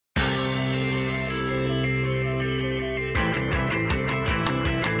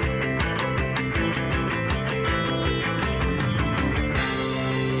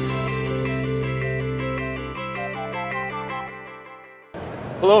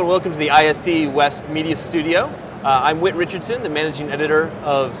Hello and welcome to the ISC West Media Studio. I'm Whit Richardson, the Managing Editor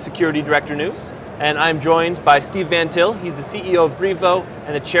of Security Director News, and I'm joined by Steve Van Til. He's the CEO of Brivo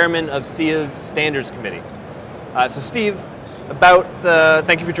and the Chairman of SIA's Standards Committee. So Steve,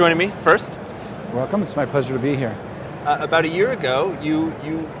 thank you for joining me first. Welcome, it's my pleasure to be here. About a year ago, you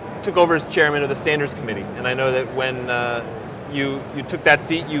took over as Chairman of the Standards Committee, and I know that when you took that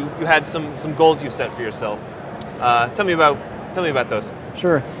seat, you had some goals you set for yourself. Tell me about those.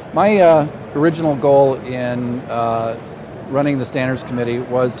 Sure. My original goal in running the Standards Committee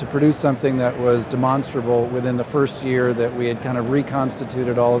was to produce something that was demonstrable within the first year that we had kind of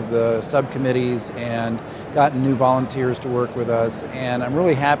reconstituted all of the subcommittees and gotten new volunteers to work with us. And I'm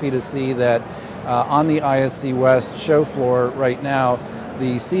really happy to see that on the ISC West show floor right now,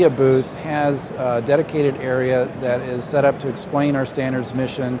 the SIA booth has a dedicated area that is set up to explain our standards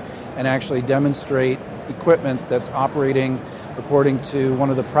mission and actually demonstrate equipment that's operating according to one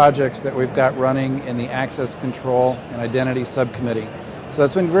of the projects that we've got running in the Access Control and Identity Subcommittee. So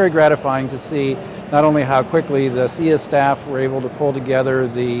it's been very gratifying to see not only how quickly the SIA staff were able to pull together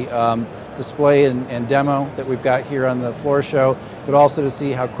the display and demo that we've got here on the floor show, but also to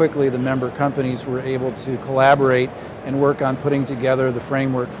see how quickly the member companies were able to collaborate and work on putting together the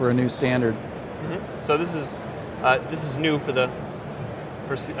framework for a new standard. Mm-hmm. So this is new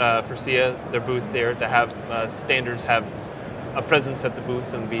for SIA, their booth there, to have standards have a presence at the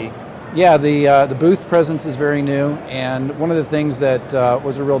booth and be... Yeah, the booth presence is very new, and one of the things that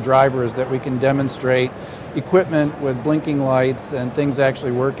was a real driver is that we can demonstrate equipment with blinking lights and things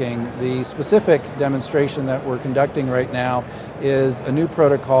actually working. The specific demonstration that we're conducting right now is a new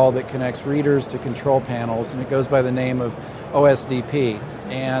protocol that connects readers to control panels, and it goes by the name of OSDP.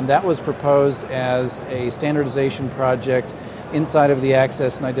 And that was proposed as a standardization project inside of the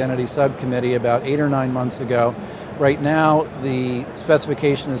Access and Identity Subcommittee about 8 or 9 months ago. Right now, the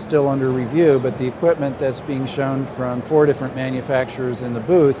specification is still under review, but the equipment that's being shown from 4 different manufacturers in the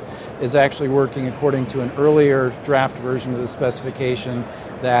booth is actually working according to an earlier draft version of the specification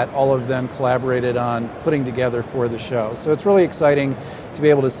that all of them collaborated on putting together for the show. So it's really exciting to be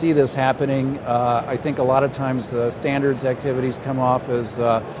able to see this happening. I think a lot of times standards activities come off as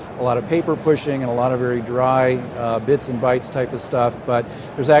a lot of paper pushing and a lot of very dry bits and bytes type of stuff, but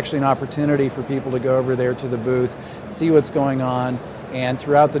there's actually an opportunity for people to go over there to the booth, see what's going on, and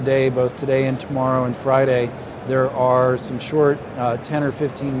throughout the day, both today and tomorrow and Friday, there are some short 10 or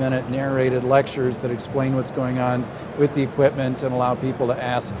 15 minute narrated lectures that explain what's going on with the equipment and allow people to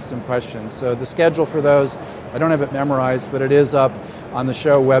ask some questions. So the schedule for those, I don't have it memorized, but it is up on the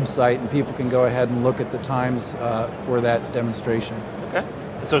show website, and people can go ahead and look at the times for that demonstration. Okay.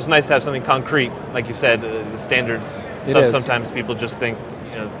 So it's nice to have something concrete, like you said, the standards stuff. Sometimes people just think,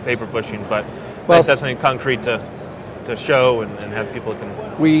 paper pushing, but it's nice to have something concrete to show and have people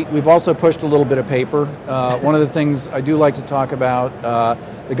can... We've also pushed a little bit of paper. One of the things I do like to talk about,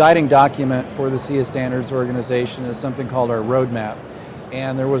 the guiding document for the SIA Standards Organization is something called our roadmap.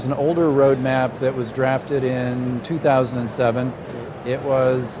 And there was an older roadmap that was drafted in 2007. It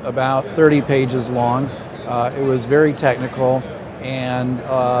was about 30 pages long. It was very technical, and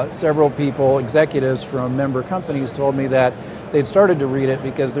several people, executives from member companies, told me that they'd started to read it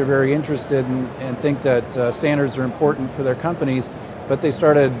because they're very interested and think that standards are important for their companies, but they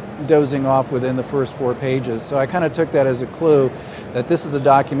started dozing off within the first 4 pages. So I kind of took that as a clue that this is a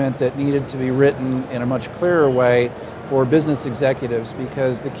document that needed to be written in a much clearer way for business executives,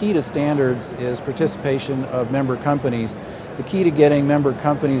 because the key to standards is participation of member companies. The key to getting member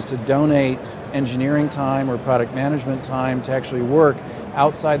companies to donate engineering time or product management time to actually work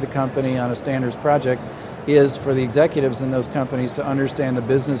outside the company on a standards project is for the executives in those companies to understand the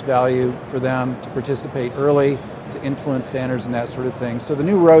business value for them, to participate early, to influence standards and that sort of thing. So the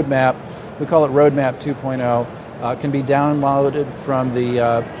new roadmap, we call it Roadmap 2.0, can be downloaded from the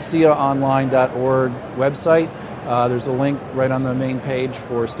siaonline.org website. There's a link right on the main page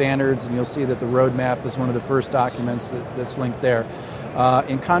for standards, and you'll see that the roadmap is one of the first documents that's linked there.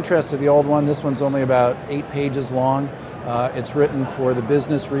 In contrast to the old one, this one's only about 8 pages long. It's written for the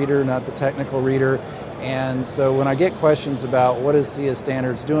business reader, not the technical reader. And so when I get questions about what is SIA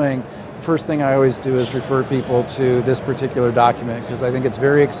Standards doing, first thing I always do is refer people to this particular document, because I think it's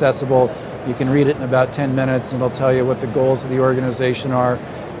very accessible. You can read it in about 10 minutes, and it'll tell you what the goals of the organization are,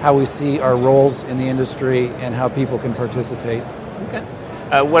 how we see our roles in the industry, and how people can participate. Okay.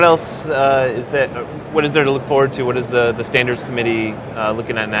 What else is there? What is there to look forward to? What is the Standards Committee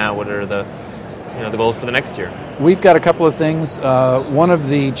looking at now? What are the goals for the next year? We've got a couple of things. One of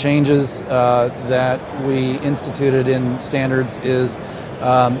the changes that we instituted in standards is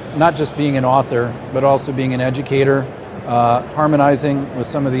not just being an author, but also being an educator. harmonizing with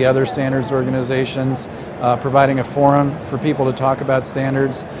some of the other standards organizations, providing a forum for people to talk about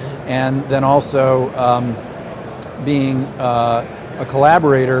standards, and then also being a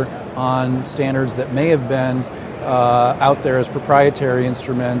collaborator on standards that may have been out there as proprietary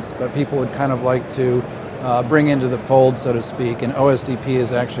instruments, but people would kind of like to bring into the fold, so to speak, and OSDP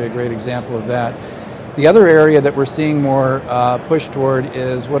is actually a great example of that. The other area that we're seeing more push toward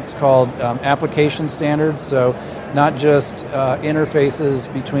is what's called application standards, so not just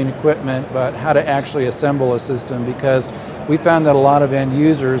interfaces between equipment, but how to actually assemble a system, because we found that a lot of end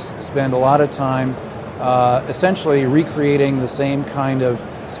users spend a lot of time essentially recreating the same kind of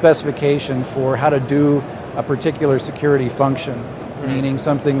specification for how to do a particular security function, meaning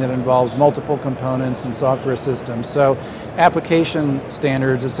something that involves multiple components and software systems. So application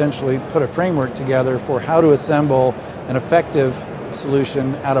standards essentially put a framework together for how to assemble an effective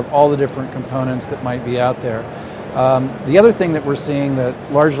solution out of all the different components that might be out there. The other thing that we're seeing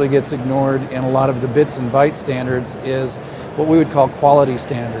that largely gets ignored in a lot of the bits and bytes standards is what we would call quality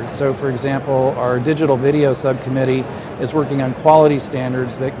standards. So for example, our digital video subcommittee is working on quality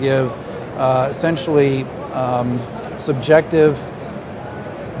standards that give essentially subjective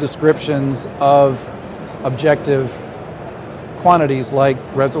descriptions of objective quantities like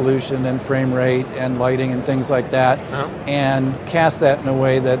resolution and frame rate and lighting and things like that, and cast that in a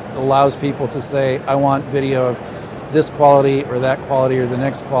way that allows people to say, I want video of this quality or that quality or the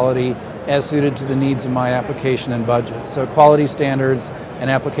next quality as suited to the needs of my application and budget. So quality standards and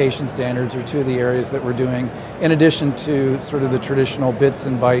application standards are two of the areas that we're doing, in addition to sort of the traditional bits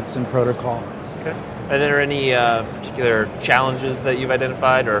and bytes and protocol. Okay. Are there any particular challenges that you've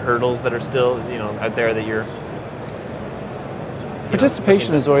identified or hurdles that are still out there that you're...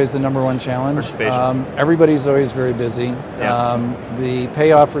 Participation is always the number one challenge. Everybody's always very busy. Yeah. The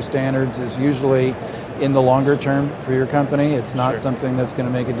payoff for standards is usually in the longer term for your company. It's not something that's going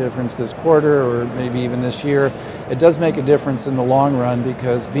to make a difference this quarter or maybe even this year. It does make a difference in the long run,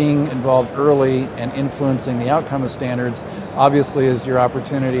 because being involved early and influencing the outcome of standards obviously is your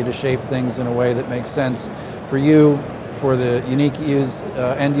opportunity to shape things in a way that makes sense for you, for the unique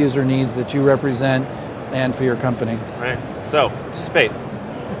end user needs that you represent, and for your company. Right. So, participate.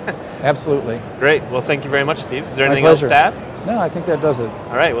 Absolutely. Great. Well, thank you very much, Steve. Is there anything else to add? No, I think that does it.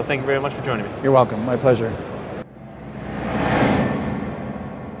 All right. Well, thank you very much for joining me. You're welcome. My pleasure.